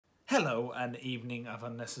Hello, an evening of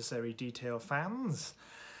unnecessary detail fans.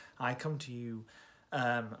 I come to you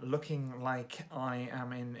looking like I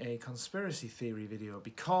am in a conspiracy theory video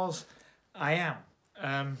because I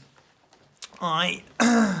am. I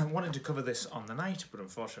wanted to cover this on the night, but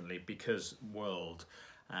unfortunately, because World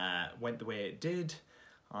went the way it did,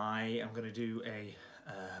 I am going to do a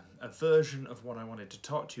version of what I wanted to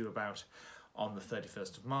talk to you about on the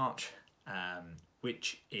 31st of March,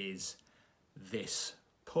 which is this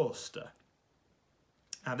poster.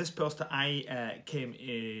 Now, this poster I became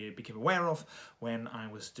aware of when I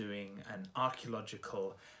was doing an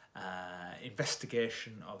archaeological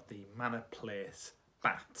investigation of the Manor Place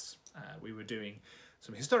baths. We were doing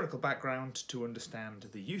some historical background to understand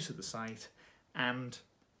the use of the site, and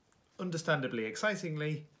understandably,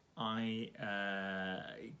 excitingly, I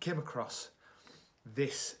came across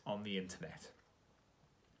this on the internet.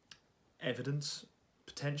 Evidence,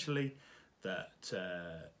 potentially, that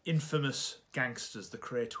infamous gangsters, the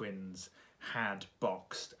Kray twins, had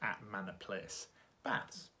boxed at Manor Place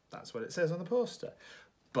baths. That's what it says on the poster.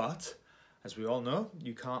 But, as we all know,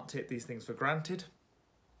 you can't take these things for granted.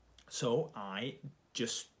 So I,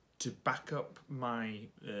 just to back up my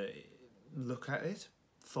look at it,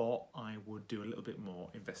 thought I would do a little bit more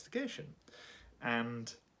investigation.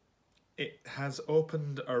 And it has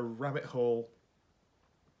opened a rabbit hole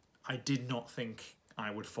I did not think I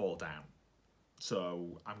would fall down.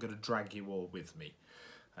 So I'm going to drag you all with me.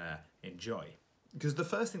 Enjoy. Because the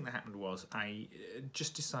first thing that happened was I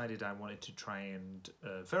just decided I wanted to try and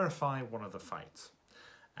verify one of the fights.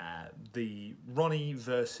 The Ronnie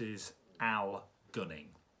versus Al Gunning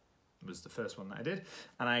was the first one that I did.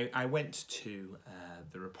 And I went to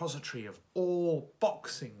the repository of all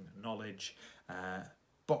boxing knowledge,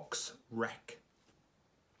 BoxRec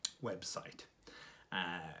website.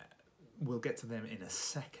 We'll get to them in a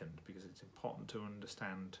second because it's important to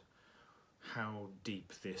understand how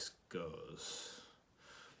deep this goes.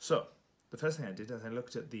 So, the first thing I did is I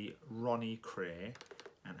looked at the Ronnie Kray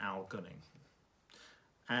and Al Gunning.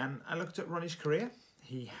 And I looked at Ronnie's career.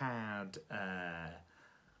 He had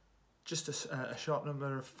just a short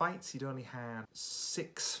number of fights. He'd only had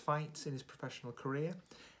 6 fights in his professional career.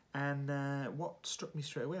 And what struck me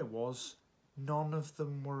straight away was none of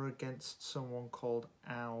them were against someone called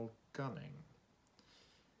Al Gunning,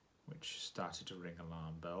 which started to ring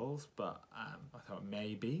alarm bells, but I thought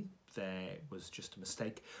maybe there was just a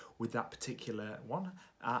mistake with that particular one.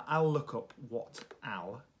 I'll look up what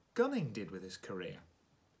Al Gunning did with his career.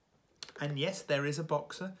 And yes, there is a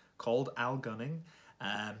boxer called Al Gunning.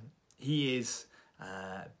 He is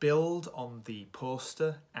billed on the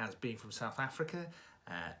poster as being from South Africa.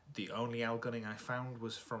 The only Al Gunning I found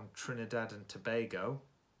was from Trinidad and Tobago.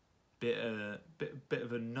 Bit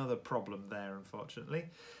of another problem there, unfortunately.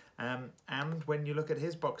 And when you look at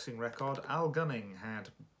his boxing record, Al Gunning had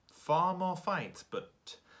far more fights,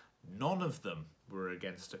 but none of them were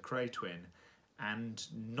against a Kray twin, and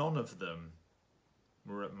none of them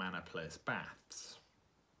were at Manor Place baths.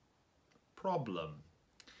 Problem.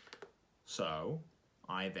 So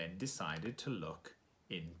I then decided to look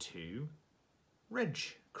into Reg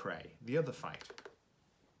Kray, the other fight.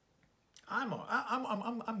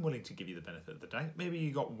 I'm willing to give you the benefit of the doubt. Maybe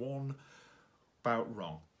you got one about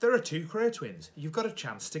wrong. There are 2 Kray twins. You've got a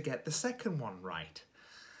chance to get the second one right.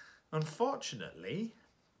 Unfortunately,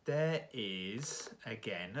 there is,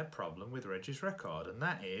 again, a problem with Reg's record, and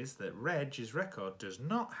that is that Reg's record does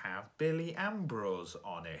not have Billy Ambrose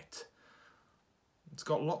on it. It's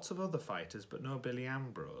got lots of other fighters, but no Billy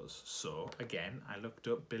Ambrose. So, again, I looked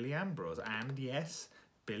up Billy Ambrose, and yes,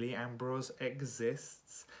 Billy Ambrose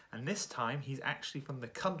exists, and this time he's actually from the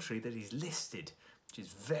country that he's listed, which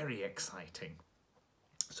is very exciting.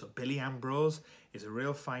 So Billy Ambrose is a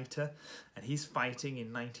real fighter, and he's fighting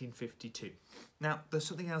in 1952. Now, there's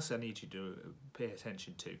something else I need you to pay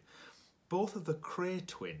attention to. Both of the Kray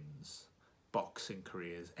twins' boxing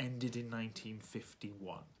careers ended in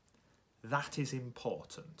 1951. That is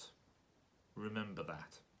important. Remember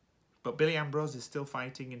that. But Billy Ambrose is still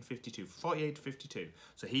fighting in 52, 48 to 52.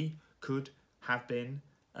 So he could have been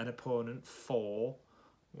an opponent for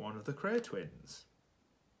one of the Kray twins.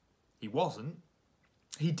 He wasn't.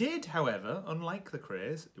 He did, however, unlike the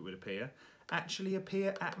Krays, it would appear, actually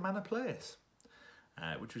appear at Manor Place,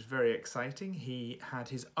 which was very exciting. He had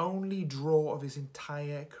his only draw of his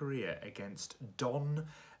entire career against Don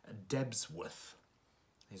Debsworth.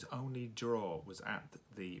 His only draw was at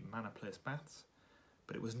the Manor Place baths,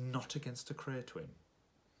 but it was not against a Kray twin.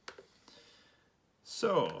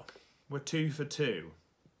 So, we're 2 for 2.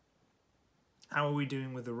 How are we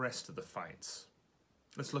doing with the rest of the fights?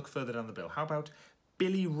 Let's look further down the bill. How about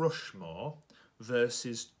Billy Rushmore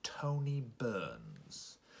versus Tony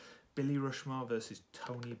Burns. Billy Rushmore versus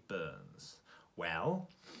Tony Burns. Well,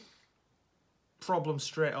 problem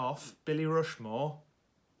straight off, Billy Rushmore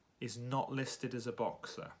is not listed as a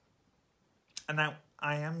boxer. And now,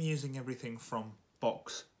 I am using everything from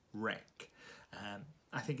Box Rec.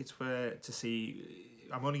 I think it's fair to see,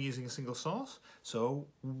 I'm only using a single source, so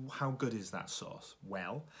how good is that source?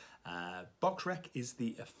 Well, Box Rec is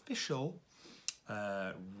the official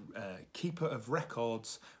keeper of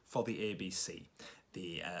records for the ABC,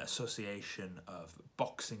 the Association of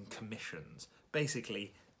Boxing Commissions.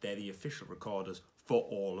 Basically, they're the official recorders for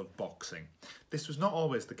all of boxing. This was not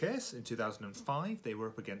always the case. In 2005, they were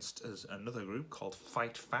up against another group called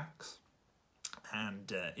Fight Facts,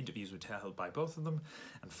 and interviews were held by both of them,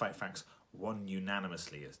 and Fight Facts won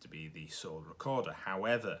unanimously as to be the sole recorder.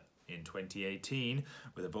 However, in 2018,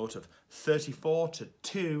 with a vote of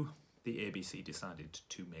 34-2, the ABC decided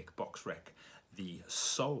to make Box Rec the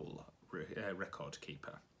sole record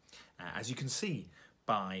keeper, as you can see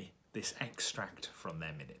by this extract from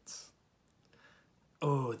their minutes.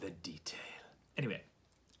 Oh, the detail. Anyway,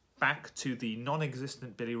 back to the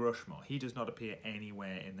non-existent Billy Rushmore. He does not appear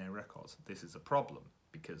anywhere in their records. This is a problem,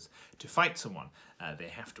 because to fight someone, they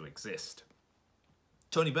have to exist.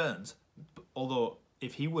 Tony Burns, although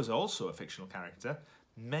if he was also a fictional character,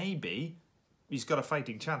 maybe he's got a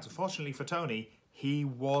fighting chance. Unfortunately for Tony, he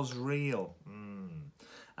was real.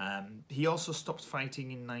 He also stopped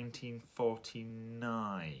fighting in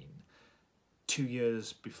 1949, 2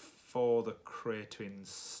 years before the Kray twins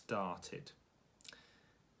started.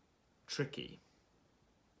 Tricky.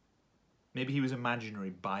 Maybe he was imaginary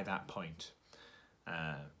by that point.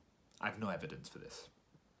 I've no evidence for this.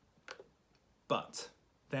 But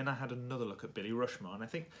then I had another look at Billy Rushmore, and I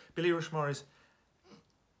think Billy Rushmore is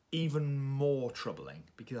even more troubling,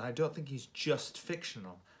 because I don't think he's just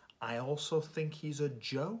fictional. I also think he's a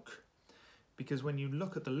joke, because when you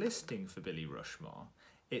look at the listing for Billy Rushmore,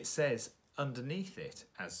 it says underneath it,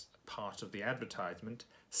 as part of the advertisement,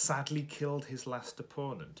 sadly killed his last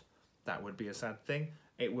opponent. That would be a sad thing.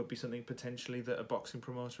 It would be something potentially that a boxing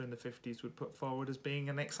promoter in the 50s would put forward as being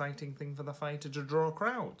an exciting thing for the fighter to draw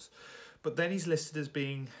crowds. But then he's listed as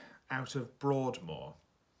being out of Broadmoor.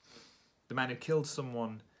 The man who killed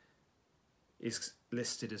someone is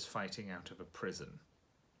listed as fighting out of a prison.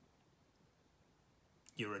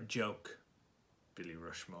 You're a joke, Billy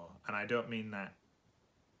Rushmore. And I don't mean that.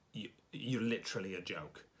 You're literally a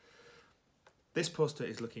joke. This poster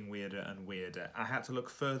is looking weirder and weirder. I had to look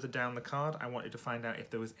further down the card. I wanted to find out if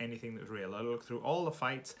there was anything that was real. I looked through all the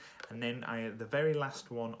fights, and then the very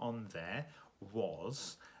last one on there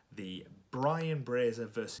was the Brian Brazer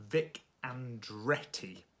versus Vic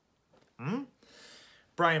Andretti.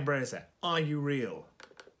 Brian Brazer, are you real?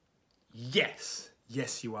 Yes.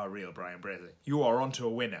 Yes, you are real, Brian Brazer. You are onto a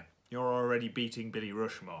winner. You're already beating Billy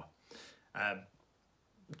Rushmore.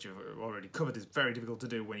 Which you've already covered is very difficult to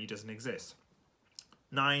do when he doesn't exist.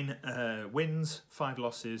 9 wins, 5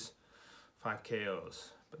 losses, 5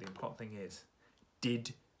 KOs. But the important thing is,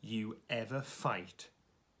 did you ever fight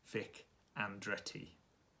Vic Andretti?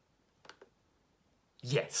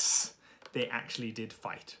 Yes, they actually did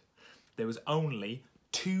fight. There was only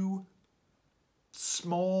 2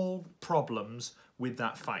 small problems with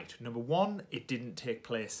that fight. Number 1, it didn't take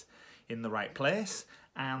place in the right place.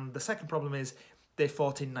 And the second problem is they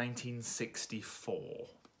fought in 1964.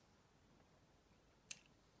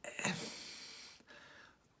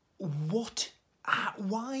 What?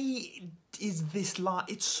 Why is this lie?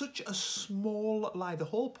 It's such a small lie. The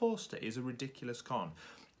whole poster is a ridiculous con.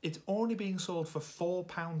 It's only being sold for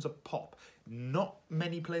 £4 a pop. Not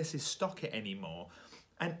many places stock it anymore.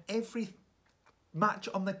 And every match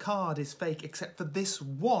on the card is fake except for this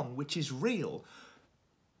one, which is real,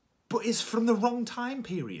 but is from the wrong time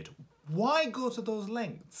period. Why go to those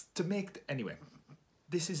lengths to make... Anyway,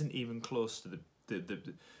 this isn't even close to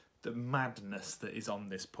the madness that is on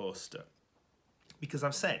this poster. Because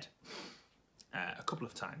I've said a couple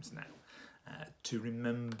of times now to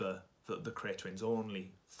remember that the Kray twins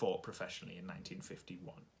only fought professionally in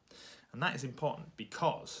 1951. And that is important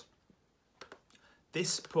because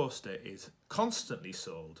this poster is constantly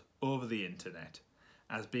sold over the internet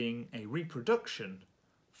as being a reproduction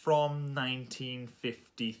from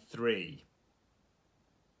 1953.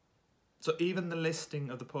 So even the listing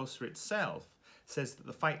of the poster itself says that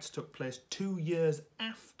the fights took place 2 years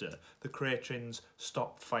after the Kray twins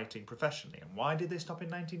stopped fighting professionally. And why did they stop in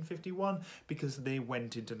 1951? Because they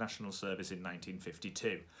went into national service in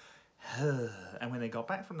 1952. And when they got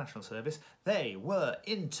back from national service, they were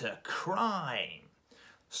into crime.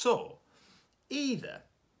 So, either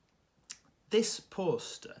this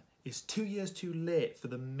poster is 2 years too late for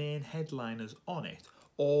the main headliners on it,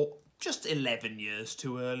 or just 11 years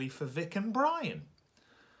too early for Vic and Brian,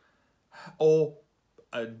 or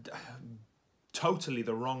totally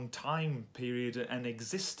the wrong time period and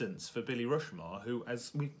existence for Billy Rushmore, who,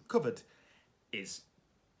 as we covered, is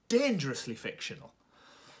dangerously fictional.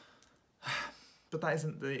 But that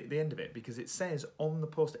isn't the end of it, because it says on the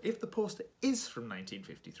poster, if the poster is from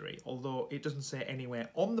 1953, although it doesn't say anywhere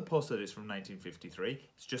on the poster that it's from 1953,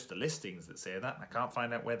 it's just the listings that say that, and I can't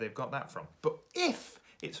find out where they've got that from. But if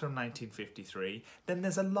it's from 1953, then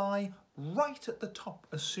there's a lie right at the top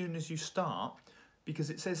as soon as you start, because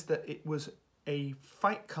it says that it was a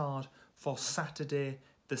fight card for Saturday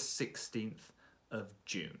the 16th of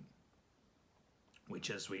June. Which,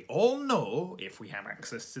 as we all know, if we have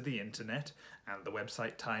access to the internet and the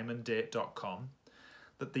website timeanddate.com,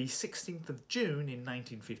 that the 16th of June in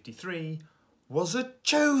 1953 was a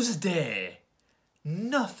Tuesday.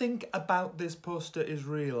 Nothing about this poster is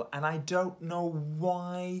real, and I don't know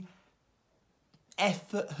why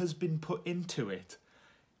effort has been put into it.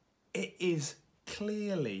 It is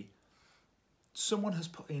clearly, someone has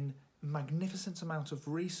put in a magnificent amount of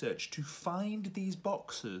research to find these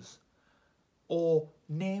boxers or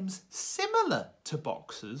names similar to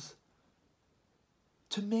boxers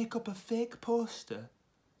to make up a fake poster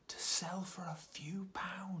to sell for a few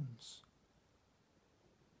pounds.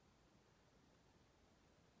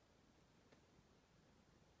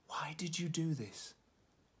 Why did you do this?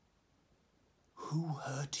 Who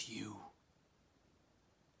hurt you?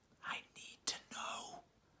 I need to know.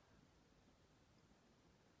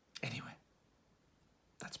 Anyway,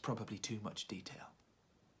 that's probably too much detail.